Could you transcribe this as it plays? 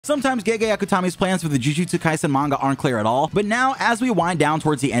Sometimes Gege Akutami's plans for the Jujutsu Kaisen manga aren't clear at all, but now, as we wind down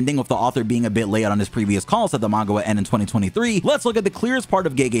towards the ending with the author being a bit late on his previous calls that the manga would end in 2023, let's look at the clearest part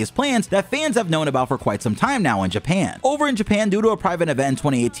of Gege's plans that fans have known about for quite some time now in Japan. Over in Japan, due to a private event in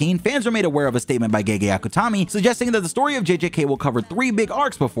 2018, fans were made aware of a statement by Gege Akutami suggesting that the story of JJK will cover 3 big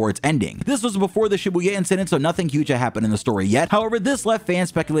arcs before its ending. This was before the Shibuya Incident, so nothing huge had happened in the story yet. However, this left fans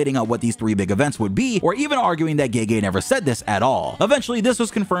speculating on what these 3 big events would be, or even arguing that Gege never said this at all. Eventually, this was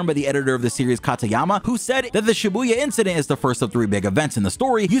confirmed by the editor of the series, Katayama, who said that the Shibuya Incident is the first of 3 big events in the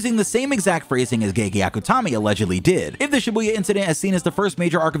story, using the same exact phrasing as Gege Akutami allegedly did. If the Shibuya Incident is seen as the first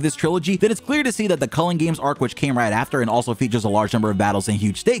major arc of this trilogy, then it's clear to see that the Culling Games Arc, which came right after and also features a large number of battles and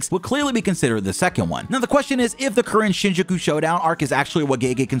huge stakes, would clearly be considered the second one. Now the question is if the current Shinjuku Showdown arc is actually what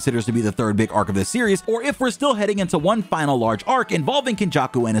Gege considers to be the 3rd big arc of this series, or if we're still heading into one final large arc involving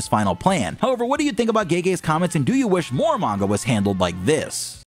Kenjaku and his final plan. However, what do you think about Gege's comments, and do you wish more manga was handled like this?